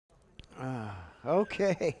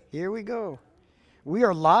Okay, here we go. We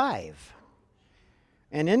are live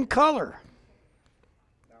and in color.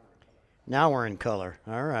 Now we're in color.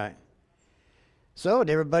 All right. So,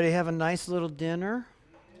 did everybody have a nice little dinner?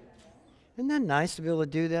 Isn't that nice to be able to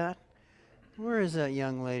do that? Where is that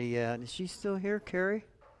young lady at? Is she still here, Carrie?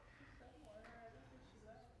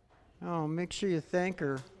 Oh, make sure you thank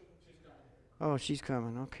her. Oh, she's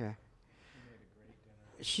coming. Okay.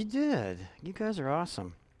 She did. You guys are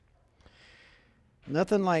awesome.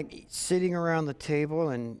 Nothing like sitting around the table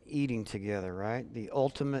and eating together, right? The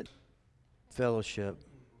ultimate fellowship.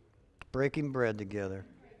 Breaking bread together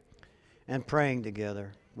and praying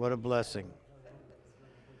together. What a blessing.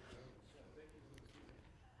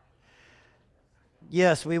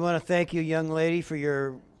 Yes, we want to thank you, young lady, for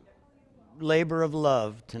your labor of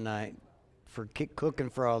love tonight, for cooking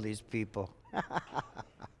for all these people.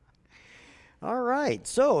 All right,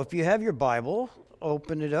 so if you have your Bible,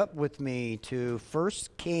 open it up with me to 1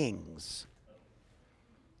 Kings.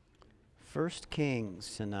 1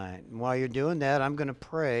 Kings tonight. And while you're doing that, I'm going to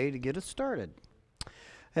pray to get us started.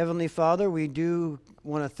 Heavenly Father, we do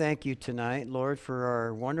want to thank you tonight, Lord, for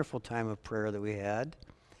our wonderful time of prayer that we had.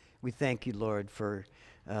 We thank you, Lord, for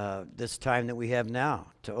this time that we have now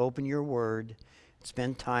to open your word,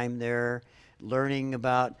 spend time there learning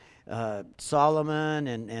about Solomon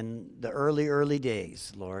and the early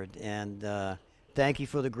days, Lord. And thank you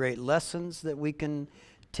for the great lessons that we can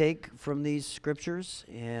take from these scriptures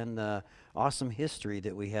and awesome history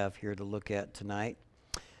that we have here to look at tonight.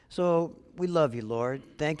 So we love you, Lord.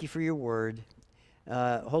 Thank you for your word.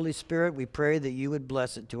 Holy Spirit, we pray that you would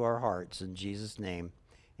bless it to our hearts. In Jesus' name,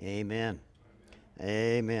 amen.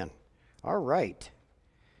 Amen. All right.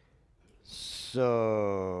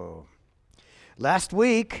 So last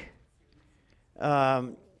week,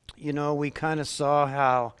 we kind of saw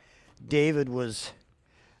how David was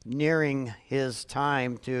nearing his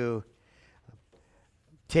time to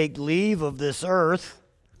take leave of this earth.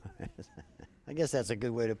 I guess that's a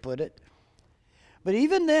good way to put it. But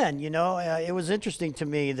even then, it was interesting to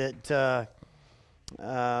me that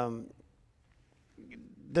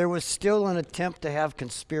there was still an attempt to have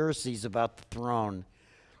conspiracies about the throne,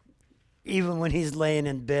 even when he's laying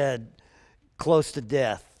in bed close to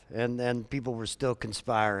death, and people were still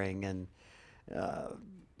conspiring. And,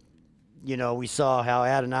 we saw how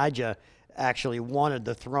Adonijah actually wanted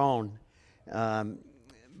the throne,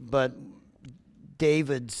 but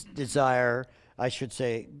David's desire, I should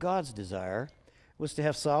say God's desire, was to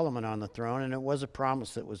have Solomon on the throne, and it was a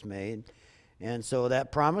promise that was made. And so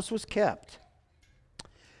that promise was kept.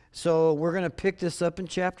 So we're going to pick this up in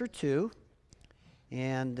chapter 2.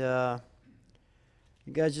 And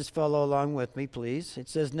you guys just follow along with me, please. It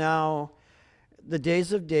says, "Now the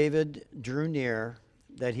days of David drew near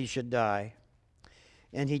that he should die.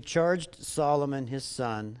 And he charged Solomon his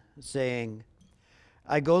son, saying,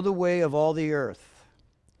 I go the way of all the earth.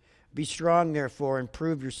 Be strong, therefore, and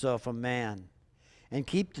prove yourself a man, and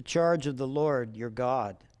keep the charge of the Lord your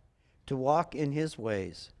God, to walk in his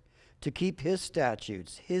ways, to keep his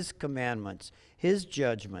statutes, his commandments, his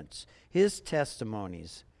judgments, his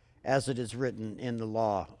testimonies, as it is written in the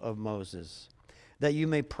law of Moses, that you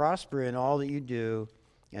may prosper in all that you do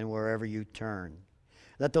and wherever you turn,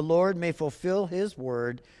 that the Lord may fulfill his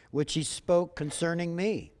word which he spoke concerning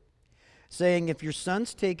me, saying, if your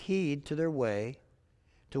sons take heed to their way,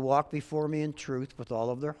 to walk before me in truth with all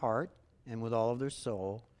of their heart and with all of their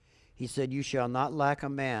soul, he said, you shall not lack a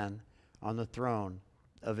man on the throne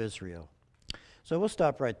of Israel." So we'll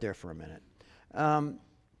stop right there for a minute.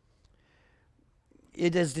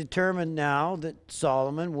 It is determined now that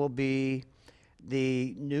Solomon will be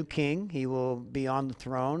the new king. He will be on the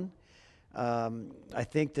throne. I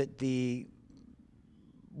think that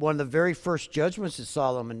one of the very first judgments that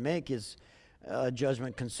Solomon make is a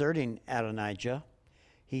judgment concerning Adonijah.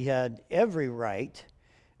 He had every right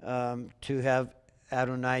to have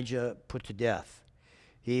Adonijah put to death.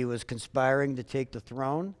 He was conspiring to take the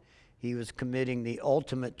throne. He was committing the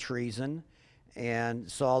ultimate treason, and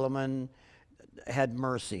Solomon had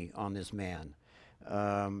mercy on this man.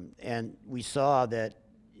 And we saw that,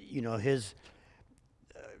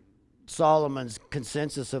 Solomon's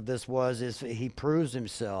consensus of this was, if he proves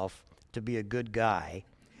himself to be a good guy,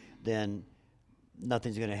 then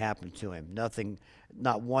nothing's going to happen to him.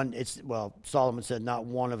 Solomon said not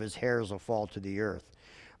one of his hairs will fall to the earth.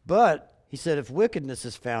 But he said if wickedness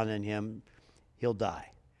is found in him, he'll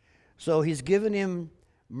die. So he's given him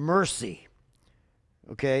mercy.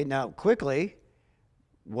 Okay, now quickly,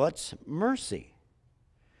 what's mercy?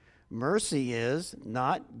 Mercy is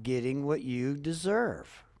not getting what you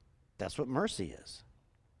deserve. That's what mercy is.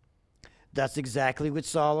 That's exactly what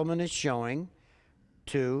Solomon is showing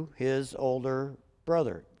to his older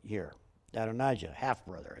brother here, Adonijah,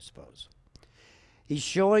 half-brother, I suppose. He's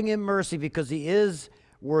showing him mercy because he is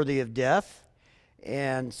worthy of death,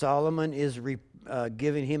 and Solomon is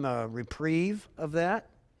giving him a reprieve of that,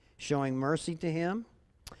 showing mercy to him.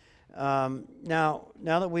 Now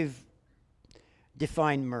that we've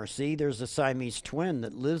defined mercy, there's a Siamese twin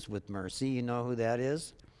that lives with mercy. You know who that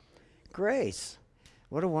is? Grace.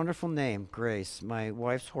 What a wonderful name, Grace. My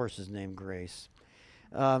wife's horse is named Grace.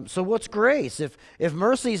 So what's grace? If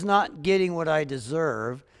mercy's not getting what I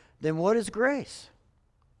deserve, then what is grace?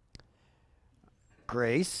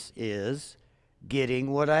 Grace is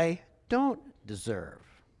getting what I don't deserve.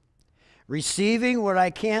 Receiving what I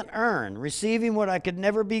can't earn. Receiving what I could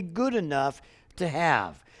never be good enough to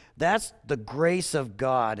have. That's the grace of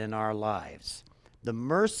God in our lives. The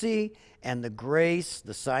mercy and the grace,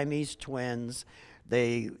 the Siamese twins,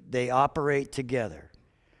 they operate together.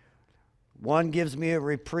 One gives me a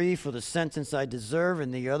reprieve for the sentence I deserve,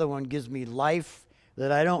 and the other one gives me life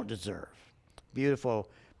that I don't deserve. Beautiful,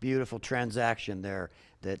 beautiful transaction there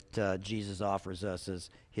that Jesus offers us as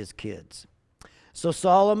his kids. So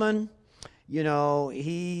Solomon, you know,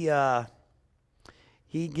 he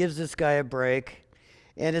gives this guy a break.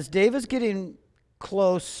 And as David's getting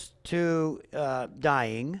close to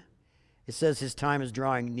dying, it says his time is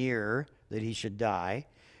drawing near that he should die.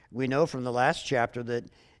 We know from the last chapter that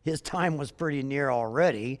his time was pretty near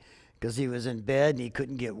already because he was in bed and he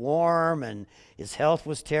couldn't get warm and his health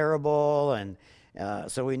was terrible. And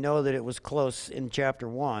so we know that it was close in chapter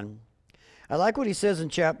 1. I like what he says in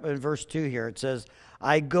verse 2 here. It says,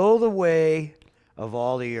 I go the way of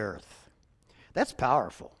all the earth. That's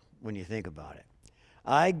powerful when you think about it.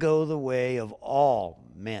 I go the way of all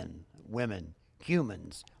men, women,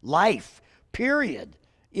 humans. Life, period,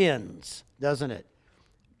 ends, doesn't it?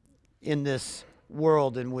 In this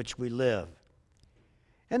world in which we live.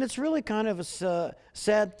 And it's really kind of a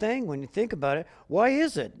sad thing when you think about it. Why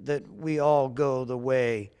is it that we all go the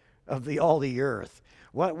way of all the earth?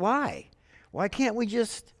 Why? Why can't we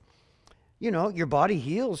just, your body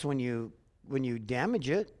heals when you damage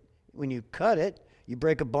it, when you cut it, you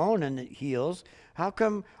break a bone and it heals. How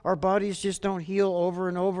come our bodies just don't heal over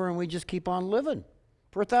and over and we just keep on living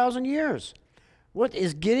for 1,000 years? What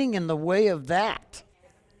is getting in the way of that?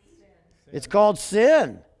 It's called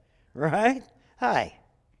sin, right? Hi.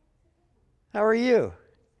 How are you?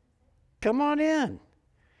 Come on in.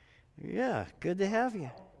 Yeah, good to have you.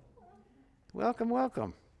 Welcome,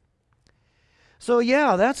 welcome. So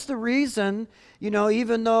yeah, that's the reason,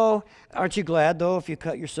 even though, aren't you glad though, if you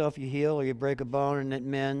cut yourself, you heal, or you break a bone and it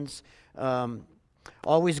mends?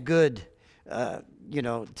 Always good, to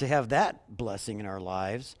have that blessing in our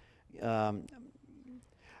lives.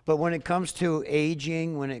 But when it comes to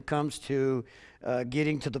aging, when it comes to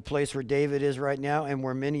getting to the place where David is right now and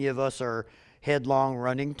where many of us are headlong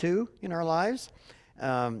running to in our lives,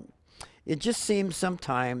 it just seems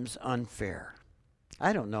sometimes unfair.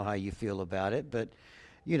 I don't know how you feel about it, but,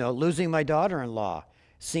 losing my daughter-in-law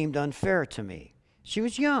seemed unfair to me. She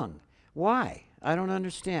was young. Why? I don't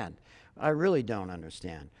understand. I really don't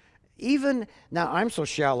understand. Now, I'm so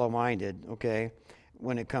shallow-minded, okay,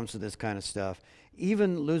 when it comes to this kind of stuff.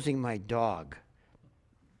 Even losing my dog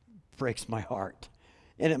breaks my heart.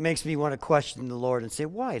 And it makes me want to question the Lord and say,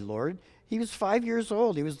 why, Lord? He was 5 years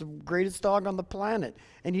old. He was the greatest dog on the planet,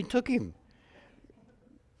 and you took him.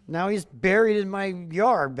 Now he's buried in my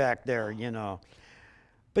yard back there,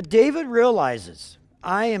 But David realizes,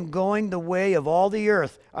 I am going the way of all the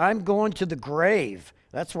earth. I'm going to the grave.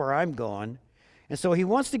 That's where I'm going. And so he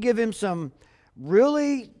wants to give him some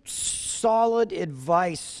really solid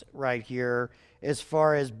advice right here as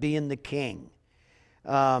far as being the king.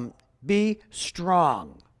 Be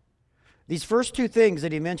strong. These first two things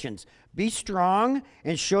that he mentions, be strong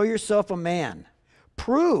and show yourself a man.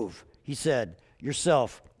 Prove, he said,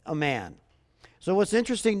 yourself a man. So what's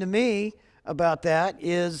interesting to me about that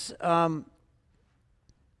is, do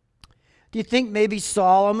you think maybe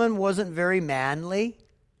Solomon wasn't very manly?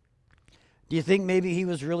 Do you think maybe he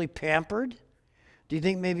was really pampered? Do you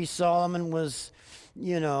think maybe Solomon was,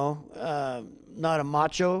 not a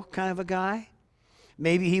macho kind of a guy?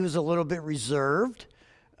 Maybe he was a little bit reserved.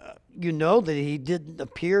 That he didn't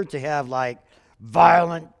appear to have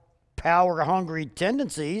violent, power-hungry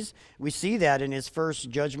tendencies. We see that in his first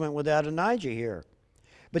judgment with Adonijah here.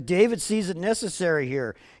 But David sees it necessary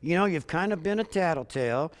here. You've kind of been a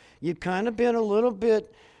tattletale. You've kind of been a little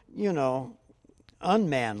bit,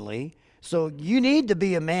 unmanly. So you need to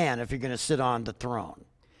be a man if you're going to sit on the throne.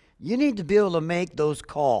 You need to be able to make those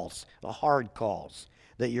calls, the hard calls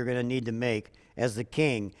that you're going to need to make as the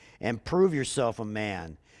king and prove yourself a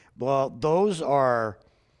man. Well, those are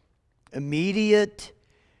immediate,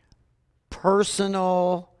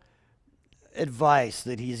 personal advice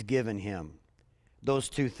that he's given him. Those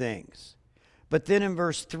two things. But then in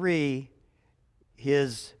verse 3,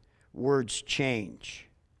 his words change.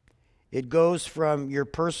 It goes from your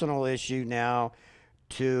personal issue now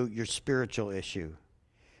to your spiritual issue.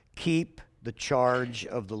 Keep the charge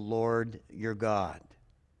of the Lord your God.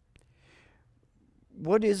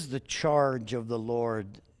 What is the charge of the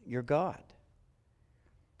Lord your God?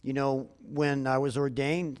 You know, when I was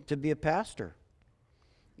ordained to be a pastor,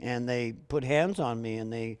 and they put hands on me,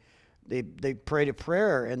 and they prayed a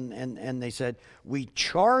prayer, and they said, we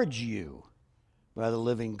charge you by the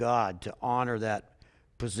living God to honor that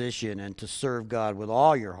position and to serve God with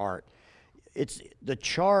all your heart. It's the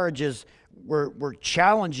charge is we're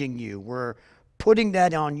challenging you. We're putting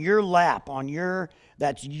that on your lap,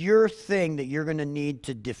 that's your thing that you're going to need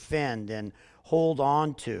to defend and hold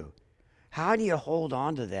on to. How do you hold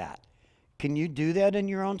on to that? Can you do that in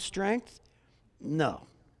your own strength? No.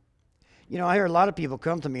 You know, I hear a lot of people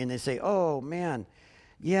come to me and they say, oh man,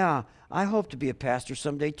 yeah, I hope to be a pastor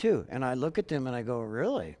someday too. And I look at them and I go,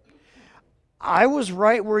 really? I was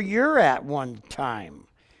right where you're at one time,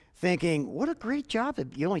 thinking, what a great job.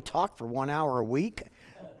 You only talk for 1 hour a week.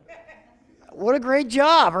 What a great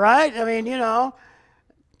job, right? I mean, you know.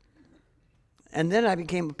 And then I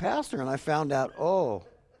became a pastor and I found out, oh,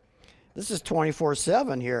 this is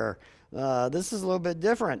 24/7 here. This is a little bit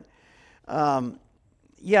different.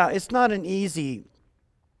 Yeah, it's not an easy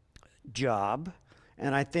job.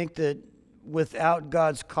 And I think that without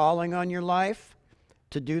God's calling on your life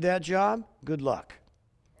to do that job, good luck.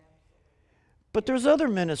 But there's other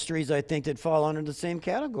ministries, I think, that fall under the same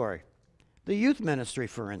category. The youth ministry,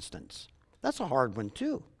 for instance. That's a hard one,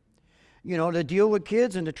 too. You know, to deal with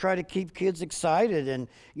kids and to try to keep kids excited. And,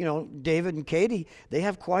 you know, David and Katie, they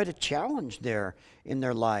have quite a challenge there in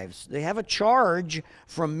their lives. They have a charge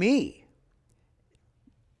from me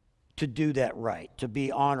to do that right, to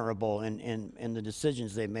be honorable in the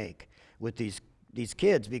decisions they make with these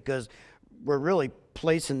kids, because we're really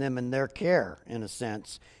placing them in their care, in a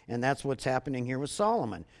sense. And that's what's happening here with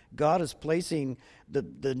Solomon. God is placing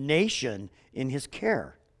the nation in his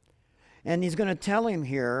care. And he's going to tell him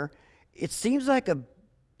here, it seems like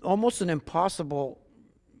almost an impossible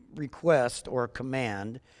request or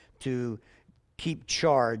command to keep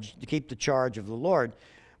the charge of the Lord.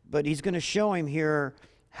 But he's going to show him here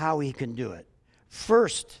how he can do it.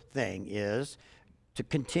 First thing is to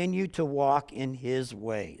continue to walk in his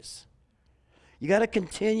ways. You got to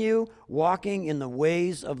continue walking in the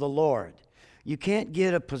ways of the Lord. You can't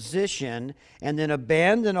get a position and then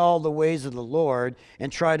abandon all the ways of the Lord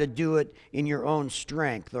and try to do it in your own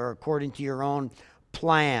strength or according to your own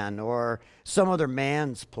plan or some other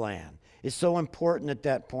man's plan. It's so important at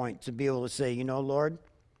that point to be able to say, you know, Lord,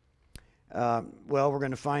 well, we're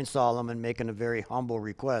going to find Solomon making a very humble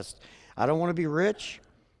request. I don't want to be rich.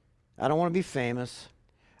 I don't want to be famous.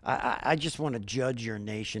 I just want to judge your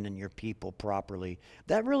nation and your people properly.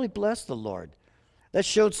 That really blessed the Lord. That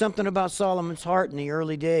showed something about Solomon's heart in the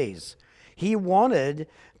early days. He wanted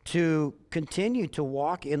to continue to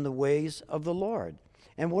walk in the ways of the Lord.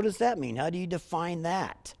 And what does that mean? How do you define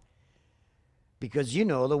that? Because you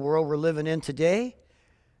know the world we're living in today,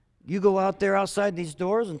 you go out there outside these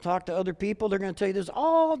doors and talk to other people, they're going to tell you there's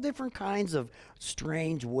all different kinds of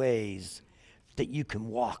strange ways that you can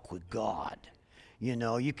walk with God. You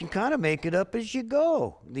know, you can kind of make it up as you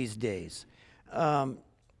go these days.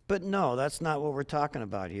 But no, that's not what we're talking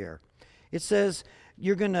about here. It says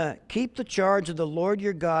you're going to keep the charge of the Lord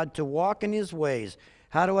your God to walk in his ways.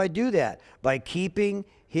 How do I do that? By keeping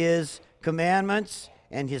his commandments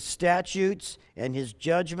and his statutes and his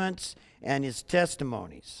judgments and his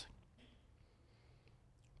testimonies.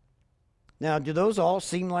 Now, do those all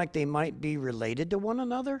seem like they might be related to one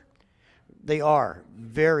another? They are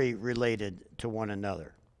very related to one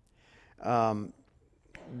another.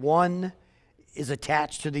 One is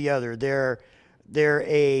attached to the other. They're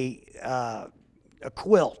a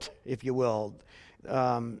quilt, if you will,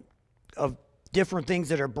 of different things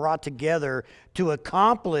that are brought together to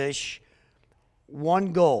accomplish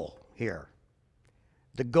one goal here.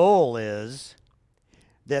 The goal is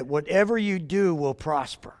that whatever you do will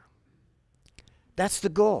prosper. That's the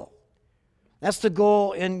goal. That's the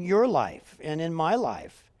goal in your life and in my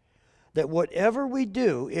life. That whatever we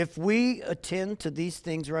do, if we attend to these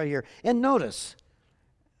things right here. And notice,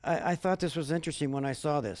 I thought this was interesting when I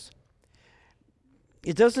saw this.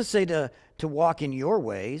 It doesn't say to walk in your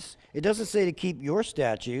ways. It doesn't say to keep your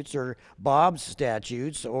statutes or Bob's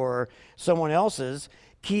statutes or someone else's.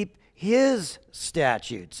 Keep His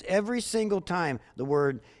statutes. Every single time the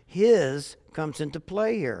word his comes into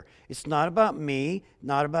play here. It's not about me,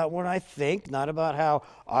 not about what I think, not about how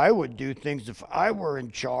I would do things if I were in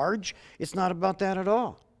charge. It's not about that at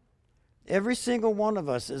all. Every single one of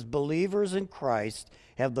us as believers in Christ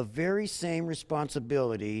have the very same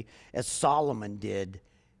responsibility as Solomon did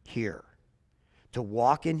here. To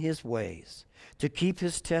walk in his ways, to keep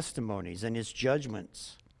his testimonies and his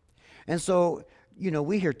judgments. And so,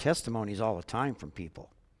 we hear testimonies all the time from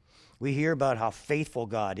people. We hear about how faithful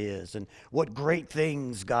God is and what great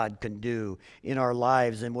things God can do in our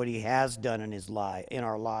lives and what he has done in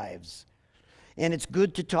our lives. And it's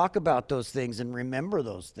good to talk about those things and remember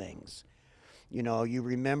those things. You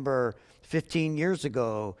remember 15 years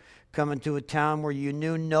ago coming to a town where you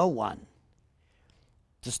knew no one,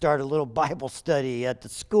 to start a little Bible study at the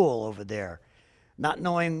school over there, not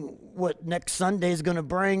knowing what next Sunday is going to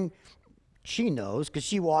bring. She knows because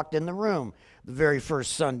she walked in the room the very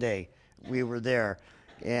first Sunday we were there.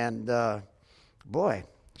 And boy,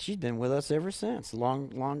 she's been with us ever since,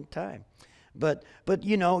 long time. But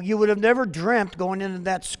you would have never dreamt going into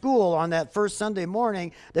that school on that first Sunday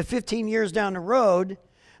morning that 15 years down the road,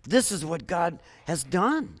 this is what God has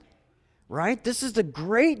done, right? This is the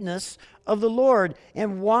greatness of the Lord.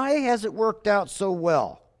 And why has it worked out so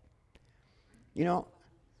well?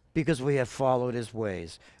 Because we have followed his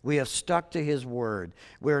ways. We have stuck to his word.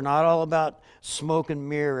 We're not all about smoke and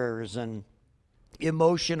mirrors and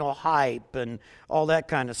emotional hype and all that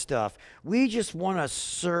kind of stuff. We just want to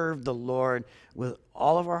serve the Lord with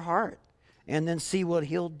all of our heart and then see what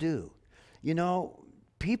he'll do.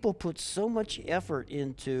 People put so much effort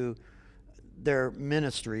into their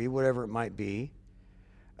ministry, whatever it might be.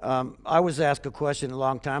 I was asked a question a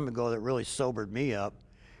long time ago that really sobered me up.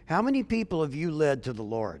 How many people have you led to the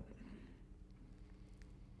Lord?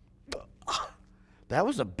 That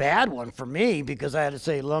was a bad one for me because I had to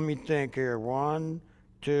say, let me think here. 1,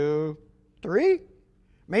 2, 3?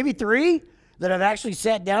 Maybe 3 that I've actually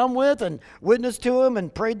sat down with and witnessed to them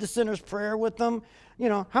and prayed the sinner's prayer with them.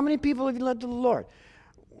 How many people have you led to the Lord?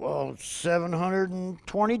 Well,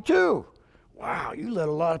 722. Wow, you led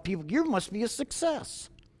a lot of people. You must be a success.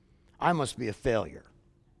 I must be a failure.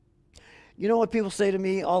 You know what people say to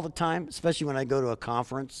me all the time, especially when I go to a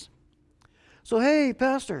conference? So, hey,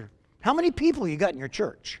 Pastor, how many people you got in your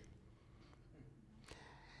church?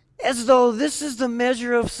 As though this is the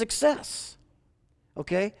measure of success,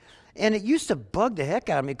 okay? And it used to bug the heck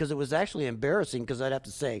out of me because it was actually embarrassing because I'd have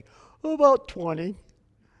to say, about 20,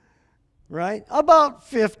 right? About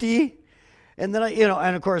 50. And then,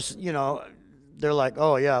 and of course, they're like,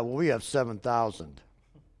 oh, yeah, well, we have 7,000.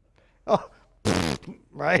 Oh,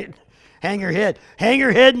 right? Hang your head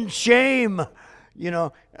in shame,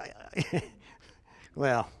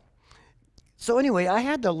 Well, so anyway, I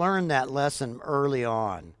had to learn that lesson early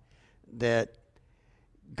on, that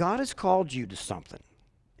God has called you to something.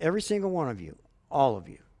 Every single one of you, all of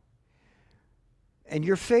you. And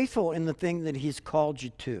you're faithful in the thing that he's called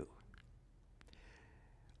you to.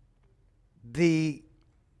 The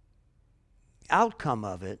outcome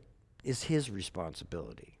of it is his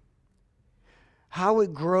responsibility. How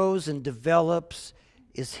it grows and develops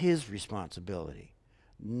is his responsibility,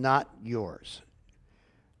 not yours.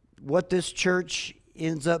 What this church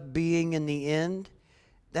ends up being in the end,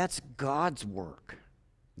 that's God's work,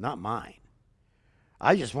 not mine.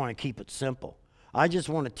 I just want to keep it simple. I just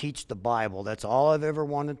want to teach the Bible. That's all I've ever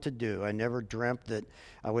wanted to do. I never dreamt that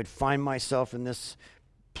I would find myself in this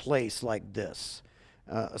place like this,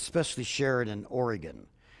 especially Sheridan, Oregon,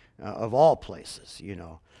 of all places,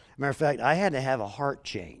 Matter of fact, I had to have a heart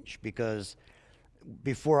change because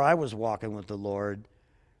before I was walking with the Lord,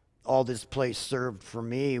 all this place served for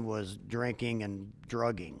me was drinking and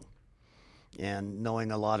drugging and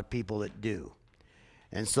knowing a lot of people that do.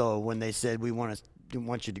 And so when they said, we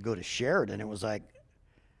want you to go to Sheridan, it was like,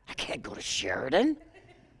 I can't go to Sheridan.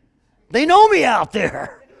 They know me out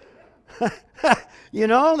there. They're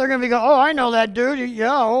going to be going, oh, I know that dude.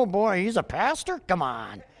 Yeah, oh boy, he's a pastor? Come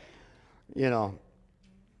on.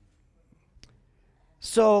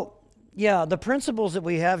 So, yeah, the principles that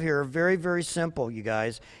we have here are very, very simple, you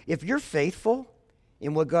guys. If you're faithful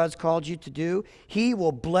in what God's called you to do, he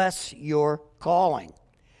will bless your calling.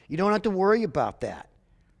 You don't have to worry about that.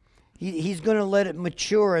 He's going to let it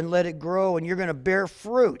mature and let it grow, and you're going to bear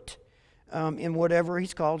fruit in whatever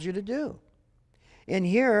he's called you to do. And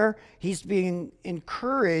here, he's being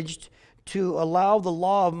encouraged to allow the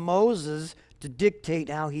law of Moses to dictate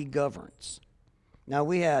how he governs. Now,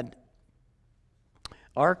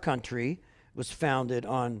 our country was founded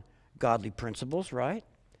on godly principles, right?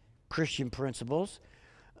 Christian principles.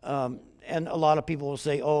 and a lot of people will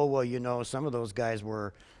say, oh, well, some of those guys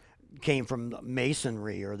came from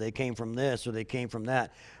masonry, or they came from this, or they came from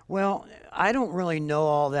that. Well, I don't really know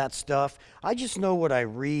all that stuff. I just know what I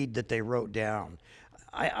read that they wrote down.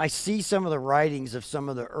 I see some of the writings of some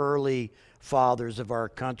of the early fathers of our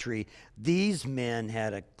country. These men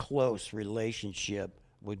had a close relationship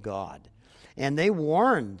with God. And they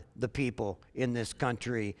warned the people in this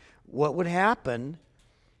country what would happen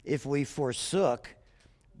if we forsook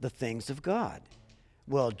the things of God.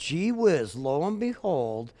 Well, gee whiz, lo and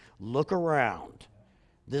behold, look around.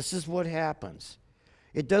 This is what happens.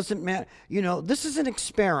 It doesn't matter. This is an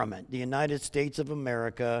experiment. The United States of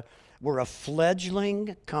America, we're a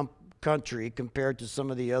fledgling country compared to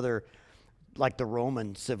some of the other, like the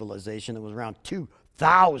Roman civilization that was around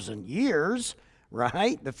 2,000 years,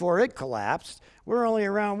 right, before it collapsed. We're only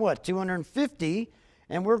around, 250,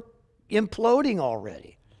 and we're imploding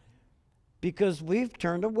already because we've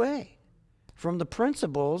turned away from the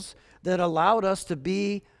principles that allowed us to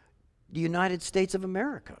be the United States of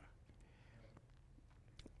America.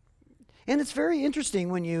 And it's very interesting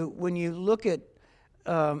when you look at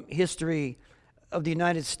history of the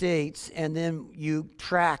United States, and then you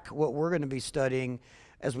track what we're going to be studying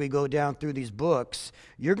as we go down through these books.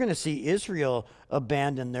 You're going to see Israel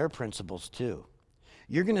abandon their principles too.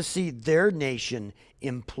 You're going to see their nation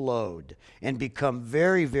implode and become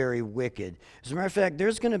very, very wicked. As a matter of fact,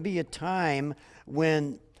 there's going to be a time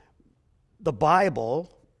when the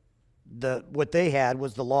Bible, what they had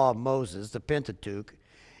was the law of Moses, the Pentateuch.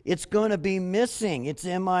 It's going to be missing. It's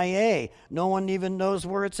MIA. No one even knows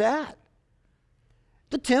where it's at.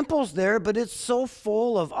 The temple's there, but it's so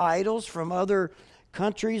full of idols from other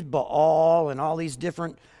countries, Baal and all these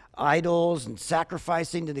different idols, and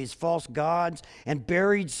sacrificing to these false gods, and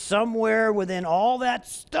buried somewhere within all that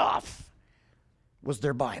stuff was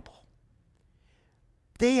their Bible.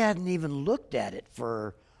 They hadn't even looked at it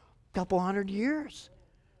for a couple hundred years.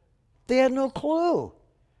 They had no clue.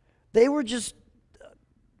 They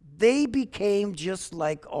became just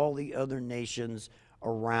like all the other nations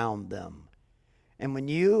around them. And when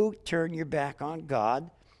you turn your back on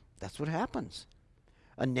God, that's what happens.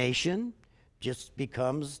 A nation just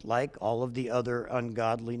becomes like all of the other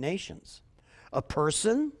ungodly nations. A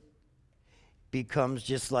person becomes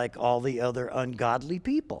just like all the other ungodly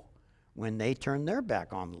people when they turn their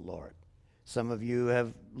back on the Lord. Some of you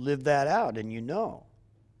have lived that out, and you know.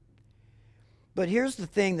 But here's the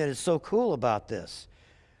thing that is so cool about this.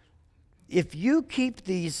 If you keep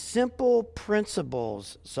these simple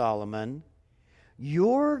principles, Solomon,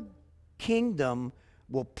 your kingdom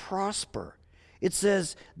will prosper. It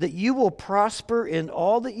says that you will prosper in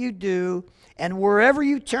all that you do and wherever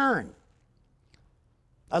you turn.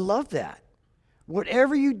 I love that.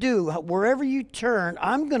 Whatever you do, wherever you turn,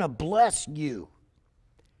 I'm going to bless you,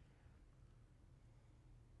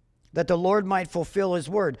 that the Lord might fulfill his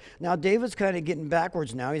word. Now, David's kind of getting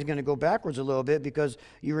backwards now. He's going to go backwards a little bit, because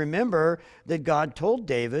you remember that God told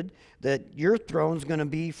David that your throne's going to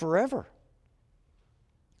be forever.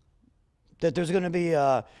 That there's going to be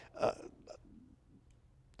a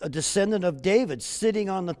descendant of David sitting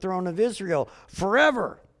on the throne of Israel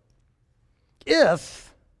forever.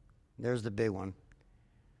 If, there's the big one,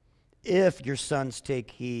 if your sons take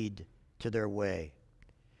heed to their way,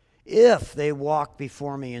 if they walk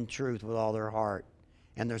before me in truth with all their heart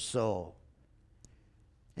and their soul.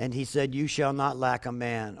 And he said, you shall not lack a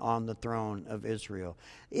man on the throne of Israel.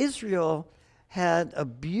 Israel had a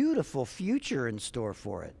beautiful future in store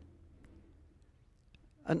for it.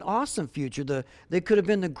 An awesome future. They could have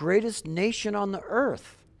been the greatest nation on the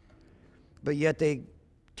earth. But yet they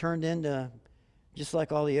turned into just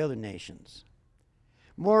like all the other nations.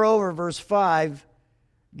 Moreover, verse 5,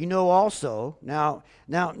 you know also, now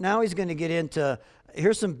he's going to get into,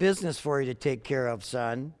 here's some business for you to take care of,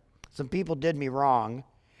 son. Some people did me wrong,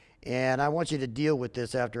 and I want you to deal with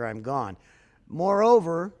this after I'm gone.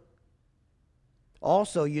 Moreover,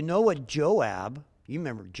 also, you know what Joab, you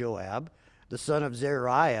remember Joab, the son of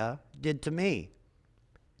Zeruiah, did to me,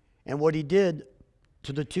 and what he did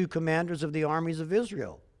to the two commanders of the armies of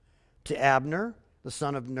Israel, to Abner, the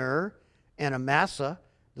son of Ner, and Amasa,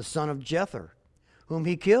 the son of Jether, whom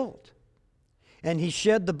he killed. And he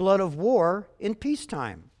shed the blood of war in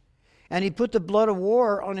peacetime. And he put the blood of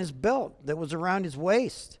war on his belt that was around his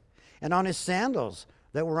waist, and on his sandals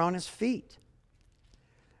that were on his feet.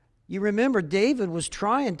 You remember David was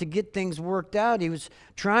trying to get things worked out. He was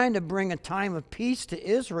trying to bring a time of peace to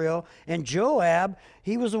Israel. And Joab,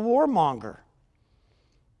 he was a warmonger.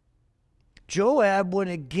 Joab went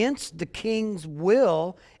against the king's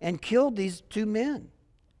will and killed these two men.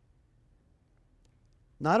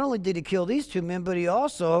 Not only did he kill these two men, but he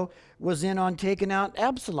also was in on taking out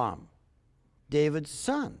Absalom, David's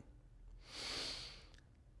son.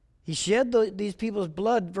 He shed these people's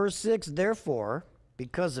blood, verse 6, therefore,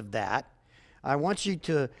 because of that, I want you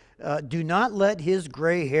to do not let his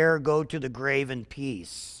gray hair go to the grave in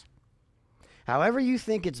peace. However you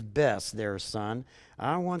think it's best there, son,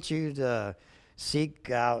 I want you to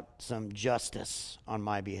seek out some justice on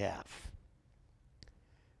my behalf.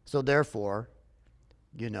 So therefore,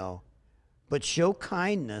 but show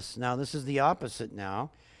kindness. Now this is the opposite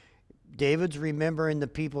now. David's remembering the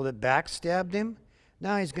people that backstabbed him.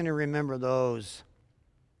 Now he's going to remember those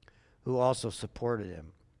who also supported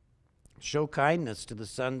him. Show kindness to the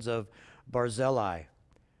sons of Barzillai,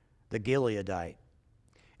 the Gileadite,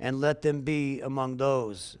 and let them be among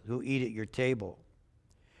those who eat at your table.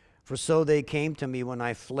 For so they came to me when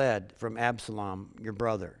I fled from Absalom, your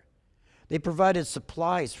brother. They provided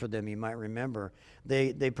supplies for them, you might remember.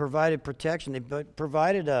 They provided protection. They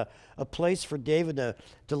provided a place for David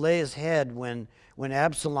to lay his head when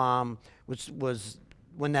Absalom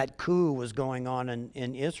when that coup was going on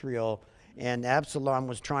in Israel, and Absalom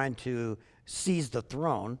was trying to seize the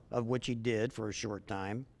throne, of which he did for a short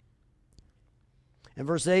time. In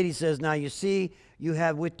verse 8 he says, now you see, you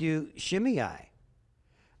have with you Shimei,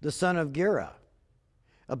 the son of Gera,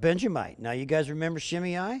 a Benjamite. Now you guys remember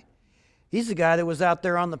Shimei? He's the guy that was out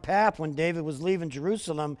there on the path when David was leaving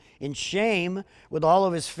Jerusalem in shame with all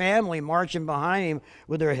of his family marching behind him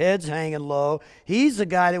with their heads hanging low. He's the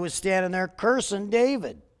guy that was standing there cursing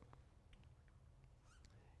David.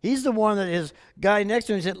 He's the one that his guy next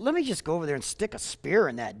to him said, let me just go over there and stick a spear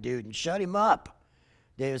in that dude and shut him up.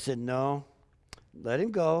 David said, no, let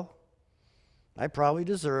him go. I probably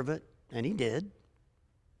deserve it. And he did.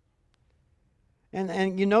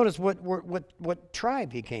 And you notice what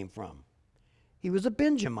tribe he came from. He was a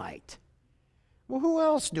Benjamite. Well, who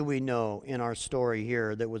else do we know in our story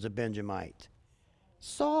here that was a Benjamite?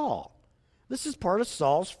 Saul. This is part of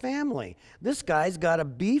Saul's family. This guy's got a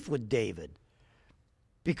beef with David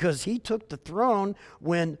because he took the throne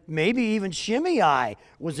when maybe even Shimei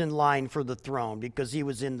was in line for the throne because he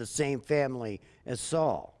was in the same family as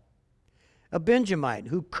Saul. A Benjamite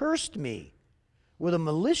who cursed me with a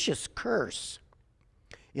malicious curse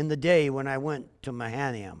in the day when I went to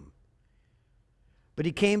Mahanaim. But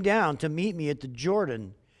he came down to meet me at the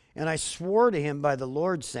Jordan, and I swore to him by the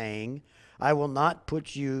Lord, saying, I will not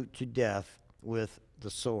put you to death with the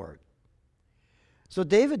sword. So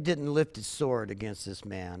David didn't lift his sword against this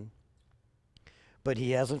man, but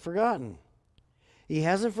he hasn't forgotten. He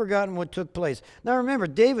hasn't forgotten what took place. Now remember,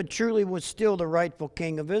 David truly was still the rightful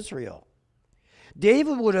king of Israel.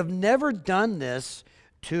 David would have never done this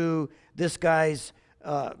to this guy's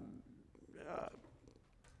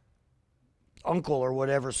uncle or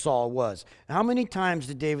whatever Saul was. How many times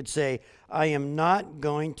did David say, I am not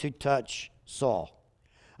going to touch Saul?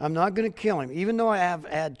 I'm not going to kill him. Even though I have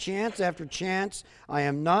had chance after chance, I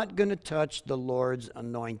am not going to touch the Lord's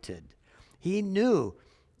anointed. He knew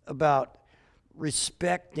about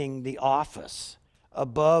respecting the office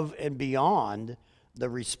above and beyond the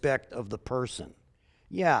respect of the person.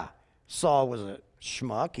 Yeah, Saul was a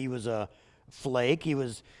schmuck. He was a flake. He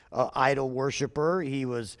was an idol worshiper. He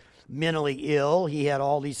was mentally ill. He had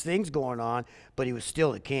all these things going on, but he was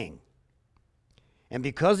still the king. And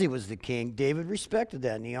because he was the king, David respected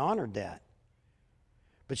that and he honored that.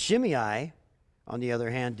 But Shimei, on the other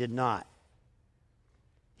hand, did not.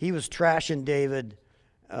 He was trashing David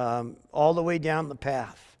all the way down the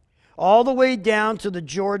path, all the way down to the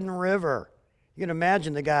Jordan River. You can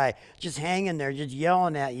imagine the guy just hanging there, just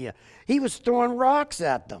yelling at you. He was throwing rocks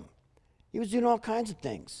at them. He was doing all kinds of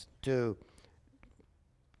things to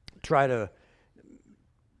try to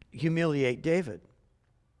humiliate David.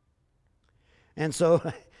 And so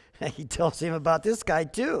he tells him about this guy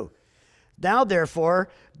too. Now, therefore,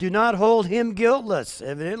 do not hold him guiltless.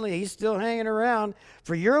 Evidently, he's still hanging around.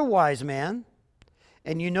 For you're a wise man,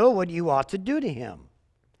 and you know what you ought to do to him.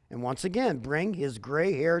 And once again, bring his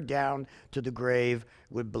gray hair down to the grave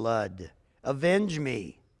with blood. Avenge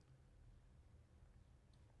me.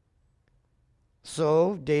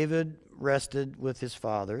 So David rested with his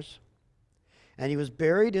fathers, and he was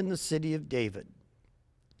buried in the city of David,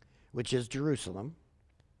 which is Jerusalem.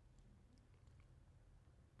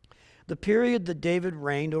 The period that David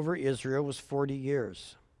reigned over Israel was 40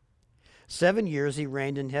 years. 7 years he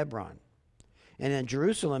reigned in Hebron, and in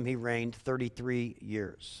Jerusalem he reigned 33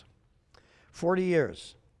 years. 40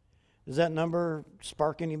 years. Does that number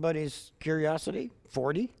spark anybody's curiosity?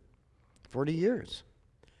 40? 40 years.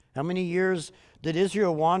 How many years did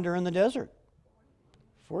Israel wander in the desert?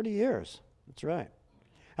 40 years. That's right.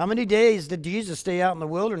 How many days did Jesus stay out in the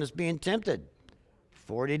wilderness being tempted?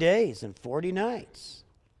 40 days and 40 nights.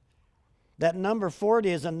 That number 40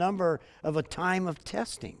 is a number of a time of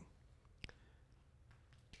testing.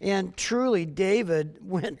 And truly, David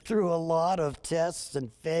went through a lot of tests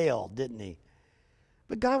and failed, didn't he?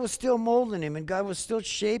 But God was still molding him, and God was still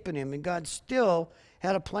shaping him, and God still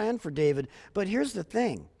had a plan for David. But here's the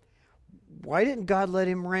thing. Why didn't God let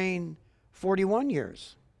him reign 41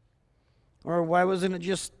 years? Or why wasn't it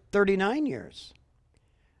just 39 years?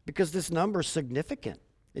 Because this number is significant.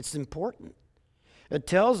 It's important. It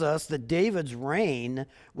tells us that David's reign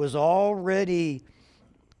was already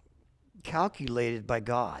calculated by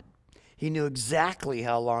God. He knew exactly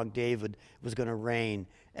how long David was going to reign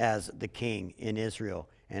as the king in Israel,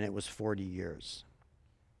 and it was 40 years.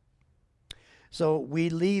 So we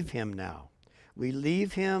leave him now. We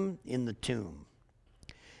leave him in the tomb.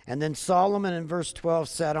 And then Solomon in verse 12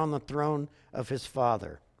 sat on the throne of his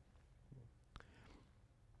father,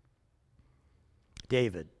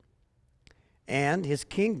 David, and his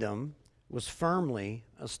kingdom was firmly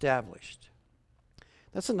established.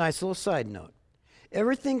 That's a nice little side note.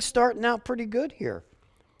 Everything's starting out pretty good here.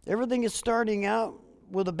 Everything is starting out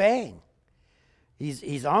with a bang.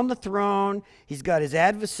 He's on the throne. He's got his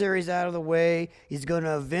adversaries out of the way. He's going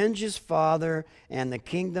to avenge his father, and the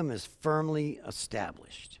kingdom is firmly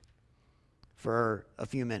established for a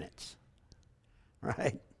few minutes.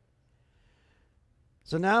 Right?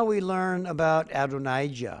 So now we learn about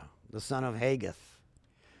Adonijah, the son of Haggith.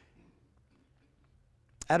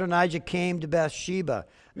 Adonijah came to Bathsheba.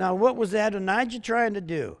 Now, what was Adonijah trying to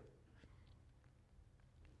do?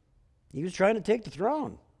 He was trying to take the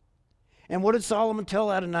throne. And what did Solomon tell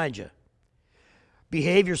Adonijah?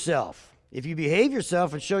 Behave yourself. If you behave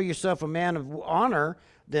yourself and show yourself a man of honor,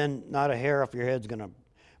 then not a hair off your head's going to.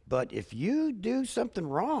 But if you do something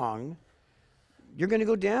wrong, you're going to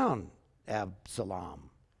go down, Absalom.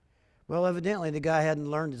 Well, evidently the guy hadn't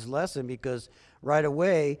learned his lesson, because right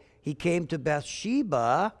away he came to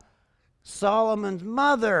Bathsheba, Solomon's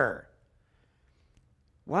mother.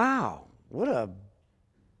 Wow, what a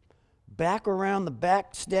back around the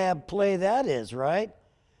backstab play that is, right?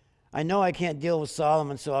 I know I can't deal with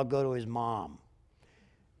Solomon, so I'll go to his mom.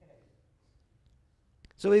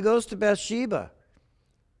 So he goes to Bathsheba.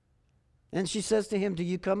 And she says to him, do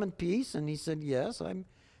you come in peace? And he said, yes, I'm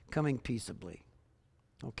coming peaceably.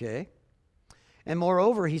 Okay. And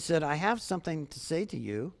moreover, he said, I have something to say to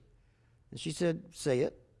you. And she said, say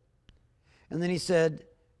it. And then he said,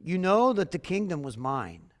 you know that the kingdom was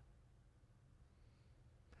mine.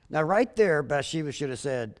 Now, right there, Bathsheba should have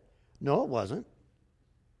said, no, it wasn't.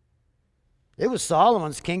 It was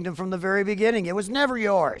Solomon's kingdom from the very beginning. It was never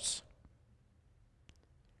yours.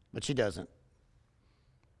 But she doesn't.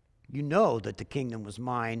 You know that the kingdom was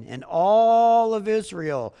mine, and all of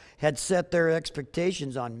Israel had set their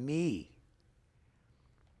expectations on me,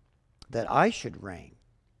 that I should reign.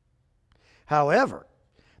 However,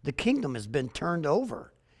 the kingdom has been turned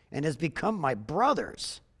over and has become my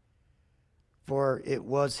brother's, for it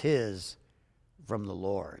was his from the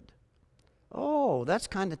Lord. Oh, that's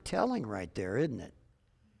kind of telling right there, isn't it?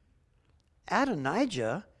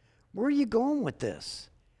 Adonijah, where are you going with this?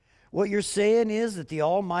 What you're saying is that the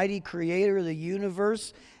almighty creator of the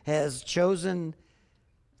universe has chosen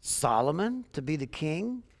Solomon to be the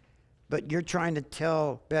king, but you're trying to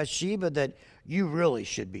tell Bathsheba that you really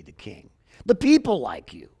should be the king. The people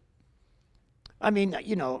like you. I mean,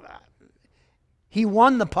 you know, he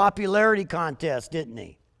won the popularity contest, didn't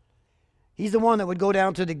he? He's the one that would go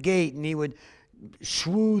down to the gate and he would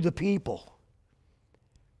shoo the people.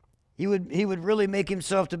 He would really make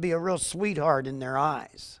himself to be a real sweetheart in their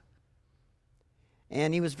eyes.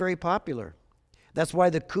 And he was very popular. That's why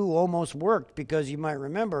the coup almost worked, because you might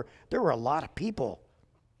remember there were a lot of people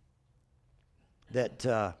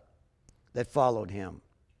that followed him.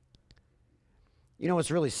 You know,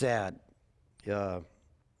 it's really sad, the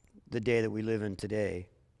day that we live in today.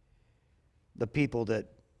 The people that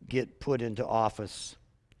get put into office,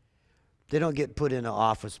 they don't get put into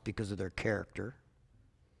office because of their character.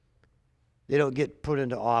 They don't get put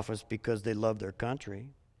into office because they love their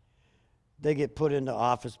country. They get put into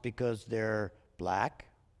office because they're black,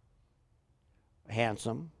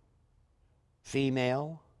 handsome,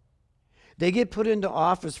 female. They get put into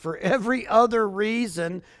office for every other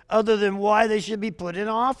reason other than why they should be put in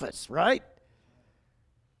office, right?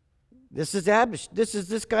 This is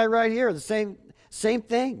this guy right here, the same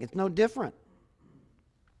thing. It's no different.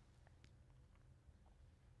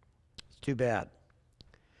 It's too bad.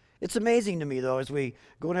 It's amazing to me, though, as we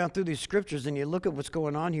go down through these scriptures and you look at what's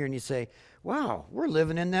going on here and you say, wow, we're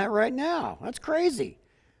living in that right now. That's crazy.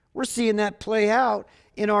 We're seeing that play out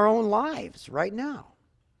in our own lives right now.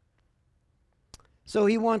 So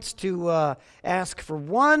he wants to ask for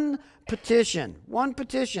one petition.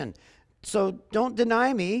 So don't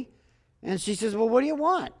deny me. And she says, well, what do you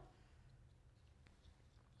want?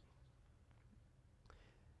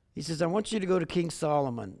 He says, I want you to go to King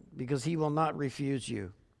Solomon because he will not refuse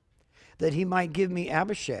you, that he might give me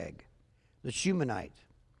Abishag, the Shunammite,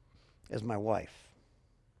 as my wife.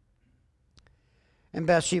 And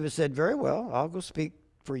Bathsheba said, very well, I'll go speak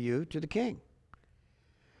for you to the king.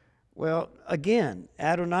 Well, again,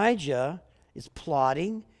 Adonijah is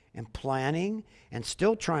plotting and planning and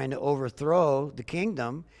still trying to overthrow the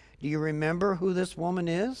kingdom. Do you remember who this woman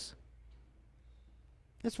is?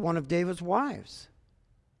 It's one of David's wives.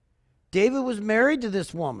 David was married to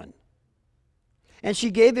this woman, and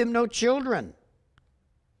she gave him no children.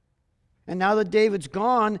 And now that David's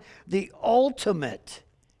gone, the ultimate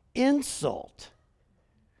insult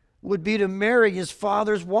would be to marry his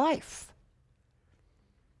father's wife.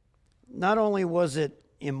 Not only was it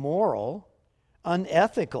immoral,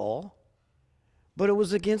 unethical, but it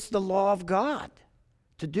was against the law of God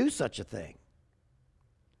to do such a thing.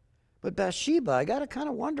 But Bathsheba, I got to kind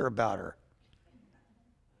of wonder about her.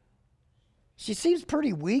 She seems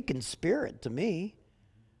pretty weak in spirit to me.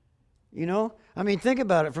 You know? I mean, think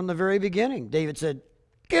about it from the very beginning. David said,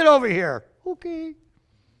 get over here. Okay.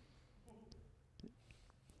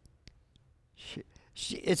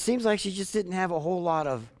 It seems like she just didn't have a whole lot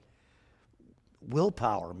of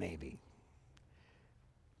willpower, maybe.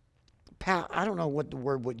 I don't know what the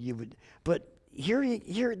word what you would, but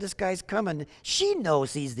here this guy's coming. She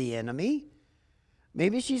knows he's the enemy.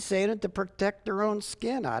 Maybe she's saying it to protect her own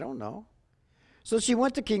skin. I don't know. So she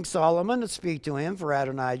went to King Solomon to speak to him for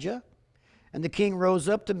Adonijah. And the king rose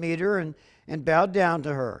up to meet her and bowed down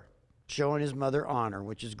to her, showing his mother honor,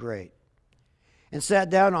 which is great, and sat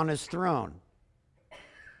down on his throne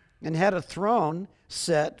and had a throne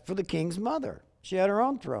set for the king's mother. She had her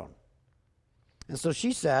own throne. And so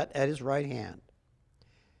she sat at his right hand.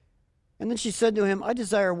 And then she said to him, I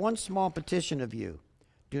desire one small petition of you.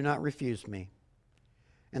 Do not refuse me.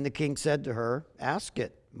 And the king said to her, ask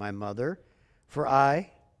it, my mother, for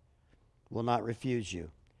I will not refuse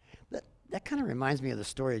you. That kind of reminds me of the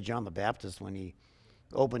story of John the Baptist when he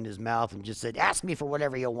opened his mouth and just said, ask me for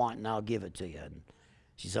whatever you want and I'll give it to you. And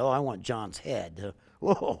she said, oh, I want John's head.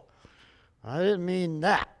 Whoa, I didn't mean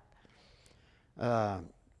that.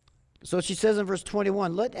 So she says in verse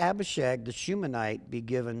 21, let Abishag the Shunammite be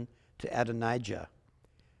given to Adonijah,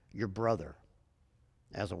 your brother,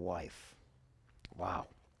 as a wife. Wow.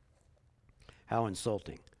 How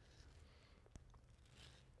insulting.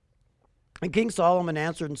 And King Solomon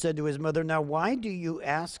answered and said to his mother, now why do you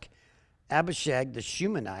ask Abishag the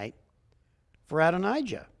Shunammite for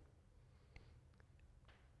Adonijah?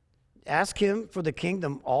 Ask him for the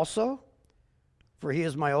kingdom also, for he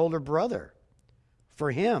is my older brother. For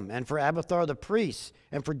him and for Abiathar the priest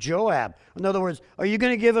and for Joab. In other words, are you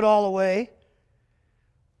going to give it all away?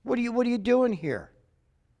 What are you doing here?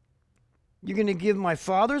 You're going to give my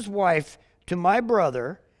father's wife to my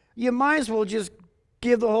brother. You might as well just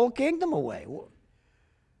give the whole kingdom away.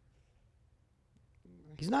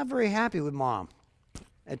 He's not very happy with mom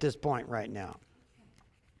at this point right now.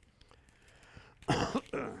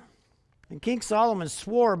 And King Solomon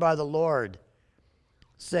swore by the Lord,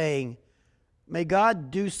 saying, may God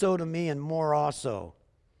do so to me and more also,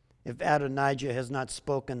 if Adonijah has not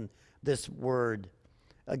spoken this word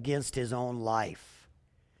against his own life.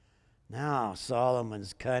 Now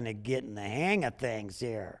Solomon's kind of getting the hang of things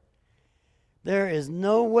here. There is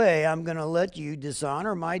no way I'm going to let you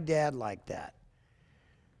dishonor my dad like that.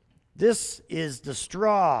 This is the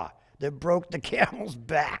straw that broke the camel's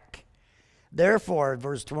back. Therefore,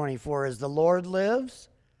 verse 24, as the Lord lives,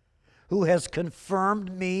 who has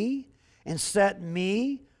confirmed me and set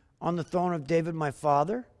me on the throne of David my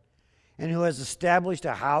father, and who has established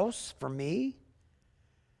a house for me,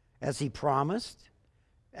 as he promised,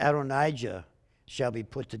 Adonijah shall be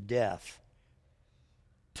put to death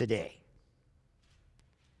today.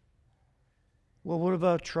 Well, what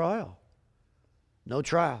about trial? No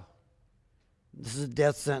trial. This is a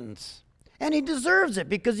death sentence. And he deserves it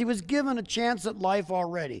because he was given a chance at life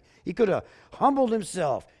already. He could have humbled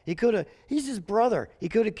himself. He's his brother. He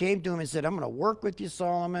could have came to him and said, I'm going to work with you,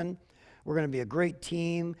 Solomon. We're going to be a great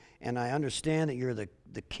team, and I understand that you're the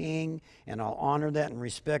king, and I'll honor that and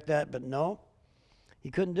respect that. But no, he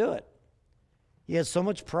couldn't do it. He had so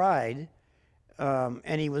much pride,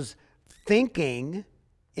 and he was thinking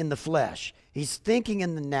in the flesh. He's thinking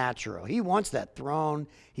in the natural. He wants that throne.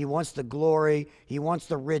 He wants the glory. He wants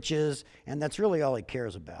the riches. And that's really all he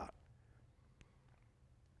cares about.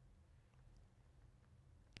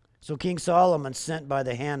 So King Solomon sent by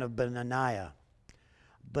the hand of Benaiah.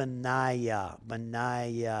 How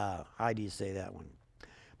do you say that one?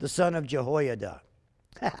 The son of Jehoiada.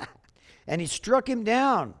 And he struck him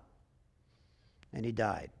down, and he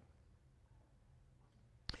died.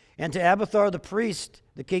 And to Abiathar the priest,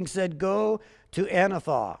 the king said, go to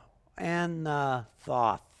Anathoth, to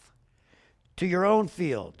your own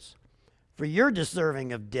fields, for you're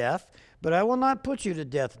deserving of death, but I will not put you to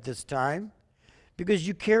death at this time, because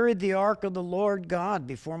you carried the ark of the Lord God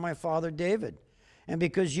before my father David, and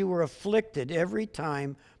because you were afflicted every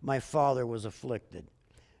time my father was afflicted.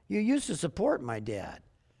 You used to support my dad.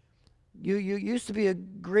 You used to be a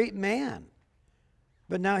great man.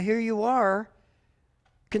 But now here you are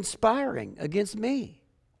conspiring against me.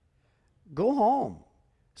 Go home.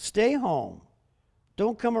 Stay home.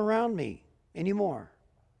 Don't come around me anymore.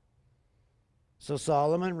 So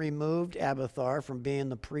Solomon removed Abiathar from being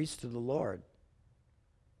the priest to the Lord,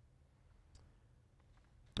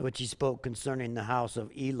 which he spoke concerning the house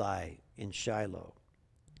of Eli in Shiloh.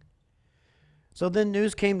 So then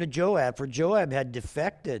news came to Joab, for Joab had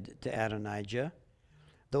defected to Adonijah,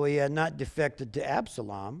 though he had not defected to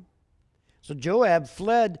Absalom. So Joab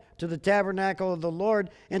fled to the tabernacle of the Lord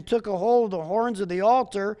and took a hold of the horns of the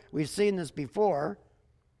altar. We've seen this before.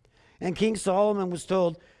 And King Solomon was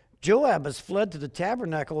told, Joab has fled to the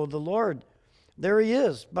tabernacle of the Lord. There he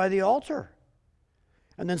is, by the altar.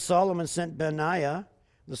 And then Solomon sent Benaiah,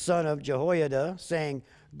 the son of Jehoiada, saying,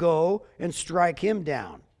 go and strike him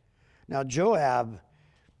down. Now Joab,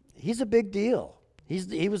 he's a big deal.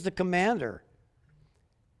 He was the commander.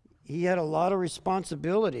 He had a lot of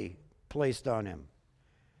responsibility placed on him.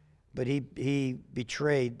 But he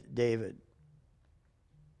betrayed David.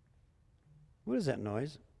 What is that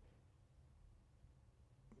noise?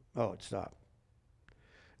 Oh, it stopped.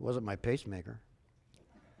 It wasn't my pacemaker.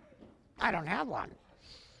 I don't have one.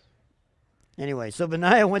 Anyway, so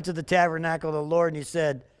Benaiah went to the tabernacle of the Lord, and he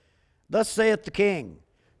said, thus saith the king,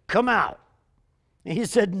 come out. And he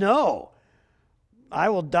said, no, I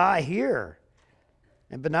will die here.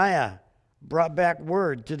 And Benaiah brought back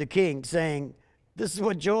word to the king, saying, this is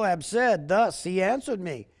what Joab said. Thus he answered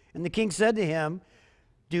me. And the king said to him,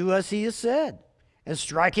 do as he has said, and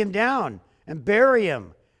strike him down, and bury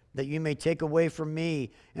him, that you may take away from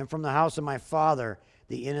me and from the house of my father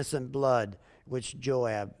the innocent blood which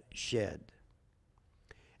Joab shed.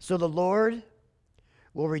 So the Lord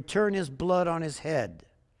will return his blood on his head,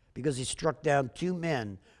 because he struck down 2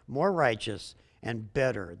 men more righteous and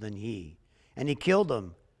better than he. And he killed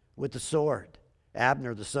them with the sword,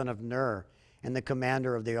 Abner the son of Ner, and the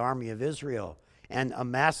commander of the army of Israel, and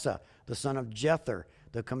Amasa the son of Jether,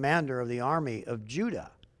 the commander of the army of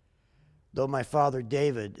Judah, though my father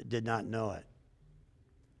David did not know it.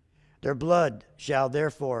 Their blood shall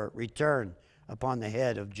therefore return upon the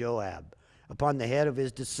head of Joab, upon the head of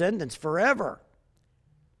his descendants forever.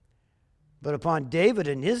 But upon David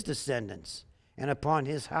and his descendants, and upon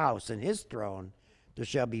his house and his throne, there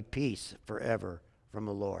shall be peace forever from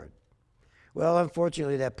the Lord. Well,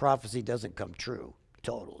 unfortunately, that prophecy doesn't come true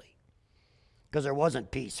totally, because there wasn't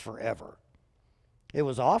peace forever. It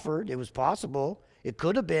was offered. It was possible. It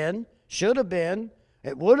could have been, should have been,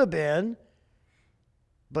 it would have been,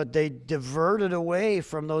 but they diverted away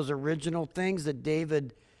from those original things that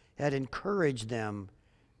David had encouraged them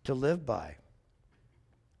to live by.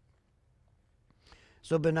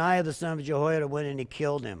 So Benaiah the son of Jehoiada went and he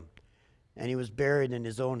killed him, and he was buried in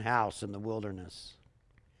his own house in the wilderness.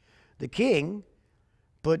 The king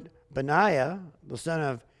put Benaiah the son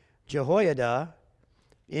of Jehoiada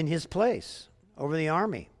in his place over the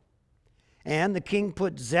army. And the king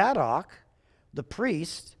put Zadok the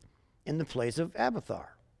priest in the place of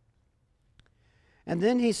Abiathar. And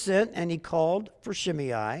then he sent and he called for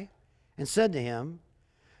Shimei and said to him,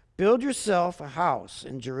 build yourself a house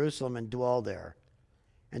in Jerusalem and dwell there,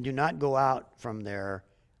 and do not go out from there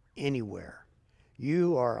anywhere.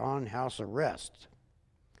 You are on house arrest.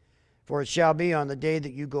 For it shall be on the day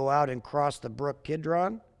that you go out and cross the brook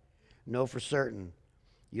Kidron, know for certain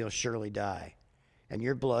you'll surely die, and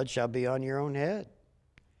your blood shall be on your own head.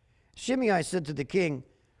 Shimei said to the king,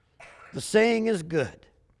 the saying is good.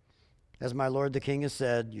 As my lord the king has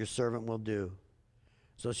said, your servant will do.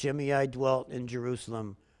 So Shimei dwelt in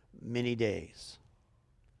Jerusalem many days.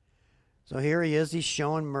 So here he is. He's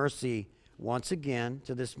showing mercy once again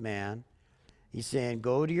to this man. He's saying,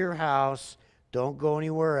 go to your house. Don't go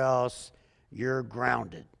anywhere else. You're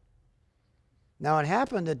grounded. Now, it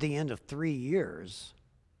happened at the end of 3 years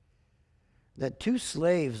that 2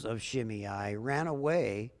 slaves of Shimei ran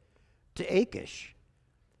away to Achish,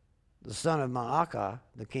 the son of Maacah,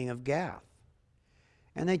 the king of Gath.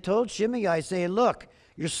 And they told Shimei, saying, look,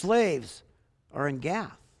 Your slaves are in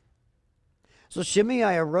Gath. So Shimei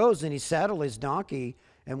arose, and he saddled his donkey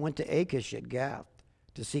and went to Achish at Gath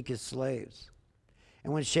to seek his slaves.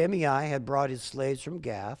 And when Shimei had brought his slaves from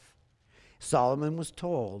Gath, Solomon was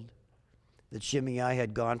told that Shimei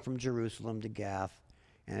had gone from Jerusalem to Gath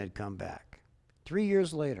and had come back 3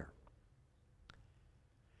 years later.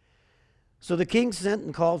 So the king sent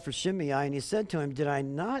and called for Shimei, and he said to him, "Did I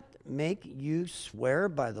not make you swear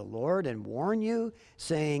by the Lord and warn you,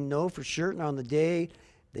 saying, know for certain on the day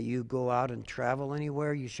that you go out and travel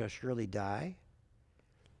anywhere, you shall surely die?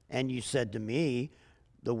 And you said to me,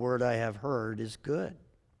 the word I have heard is good.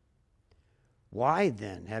 Why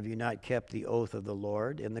then have you not kept the oath of the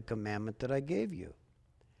Lord and the commandment that I gave you?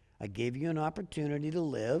 I gave you an opportunity to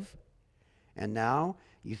live, and now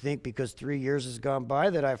you think because 3 years has gone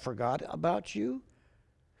by that I forgot about you?"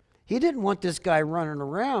 He didn't want this guy running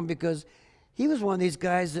around because he was one of these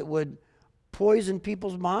guys that would poison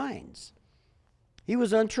people's minds. He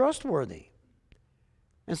was untrustworthy.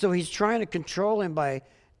 And so he's trying to control him by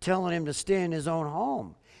telling him to stay in his own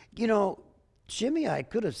home. You know, Shimei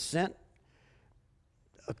could have sent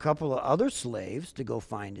a couple of other slaves to go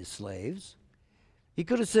find his slaves. He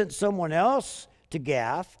could have sent someone else to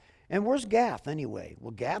Gath. And where's Gath anyway?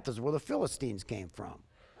 Well, Gath is where the Philistines came from.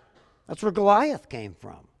 That's where Goliath came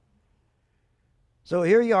from. So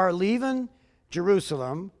here you are leaving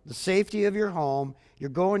Jerusalem, the safety of your home. You're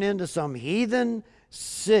going into some heathen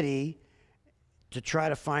city to try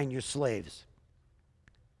to find your slaves.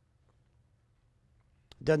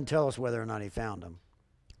 Doesn't tell us whether or not he found them.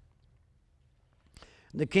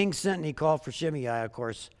 The king sent and he called for Shimei. Of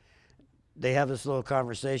course, they have this little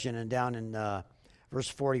conversation, and down in verse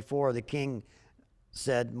 44, the king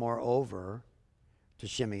said, moreover, to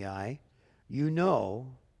Shimei, "You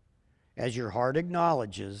know, as your heart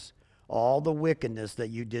acknowledges, all the wickedness that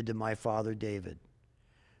you did to my father David.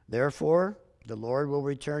 Therefore, the Lord will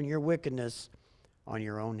return your wickedness on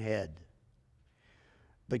your own head.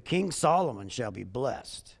 But King Solomon shall be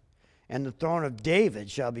blessed, and the throne of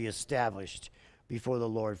David shall be established before the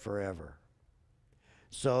Lord forever."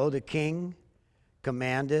 So the king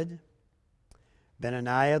commanded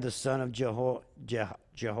Benaiah the son of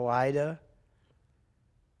Jehoiada,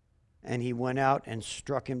 and he went out and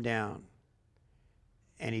struck him down,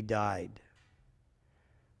 and he died.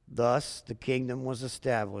 Thus the kingdom was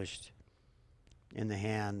established in the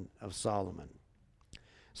hand of Solomon.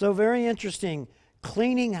 So very interesting,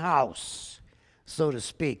 cleaning house, so to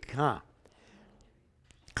speak, huh?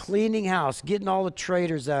 Cleaning house, getting all the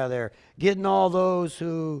traitors out of there, getting all those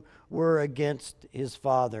who were against his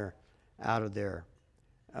father out of there.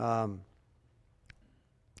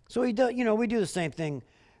 So he does, we do the same thing.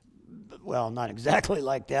 Well, not exactly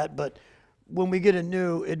like that, but when we get a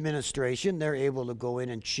new administration, they're able to go in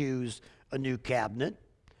and choose a new cabinet,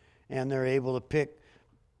 and they're able to pick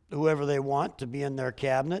whoever they want to be in their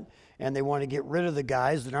cabinet, and they want to get rid of the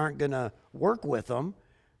guys that aren't going to work with them,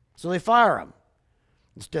 so they fire them.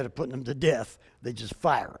 Instead of putting them to death, they just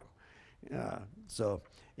fire them. So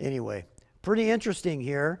anyway, pretty interesting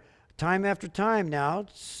here. Time after time now,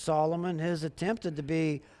 Solomon has attempted to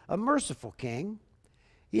be a merciful king.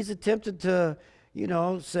 He's attempted to,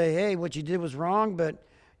 say, hey, what you did was wrong, but,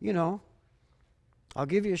 I'll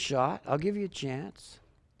give you a shot. I'll give you a chance.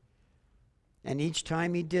 And each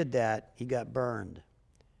time he did that, he got burned.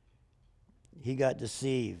 He got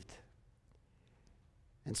deceived.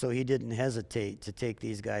 And so he didn't hesitate to take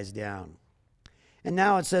these guys down. And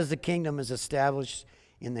now it says the kingdom is established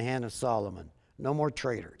in the hand of Solomon. No more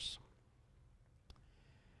traitors.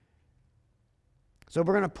 So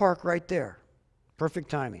we're going to park right there. Perfect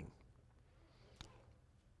timing.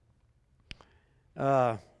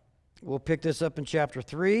 We'll pick this up in chapter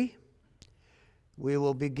 3. We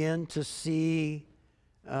will begin to see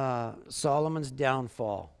Solomon's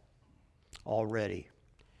downfall already,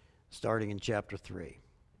 starting in chapter 3.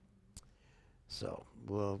 So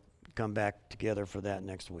we'll come back together for that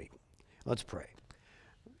next week. Let's pray.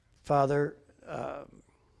 Father,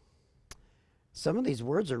 some of these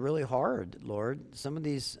words are really hard, Lord. Some of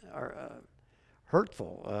these are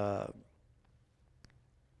hurtful.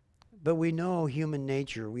 But we know human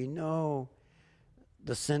nature. We know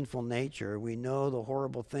the sinful nature. We know the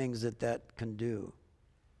horrible things that can do.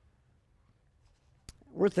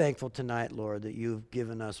 We're thankful tonight, Lord, that you've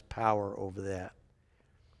given us power over that.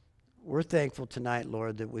 We're thankful tonight,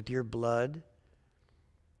 Lord, that with your blood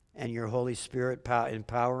and your Holy Spirit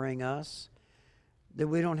empowering us, that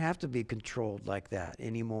we don't have to be controlled like that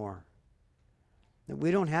anymore. That we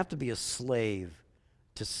don't have to be a slave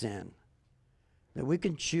to sin. That we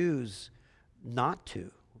can choose not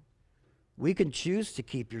to. We can choose to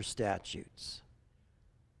keep your statutes.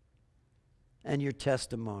 and your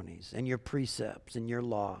testimonies and your precepts and your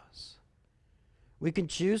laws. We can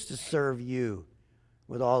choose to serve you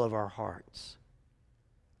with all of our hearts,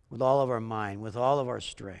 with all of our mind, with all of our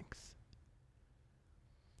strength.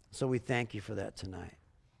 So we thank you for that tonight.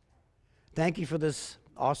 Thank you for this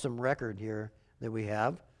awesome record here that we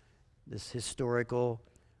have, this historical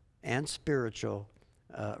and spiritual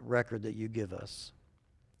record that you give us.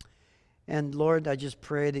 And Lord, I just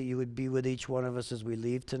pray that you would be with each one of us as we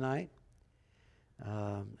leave tonight,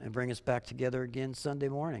 and bring us back together again Sunday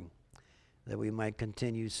morning, that we might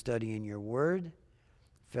continue studying your word,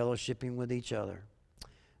 fellowshipping with each other.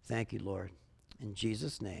 Thank you, Lord. In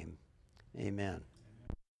Jesus' name, amen.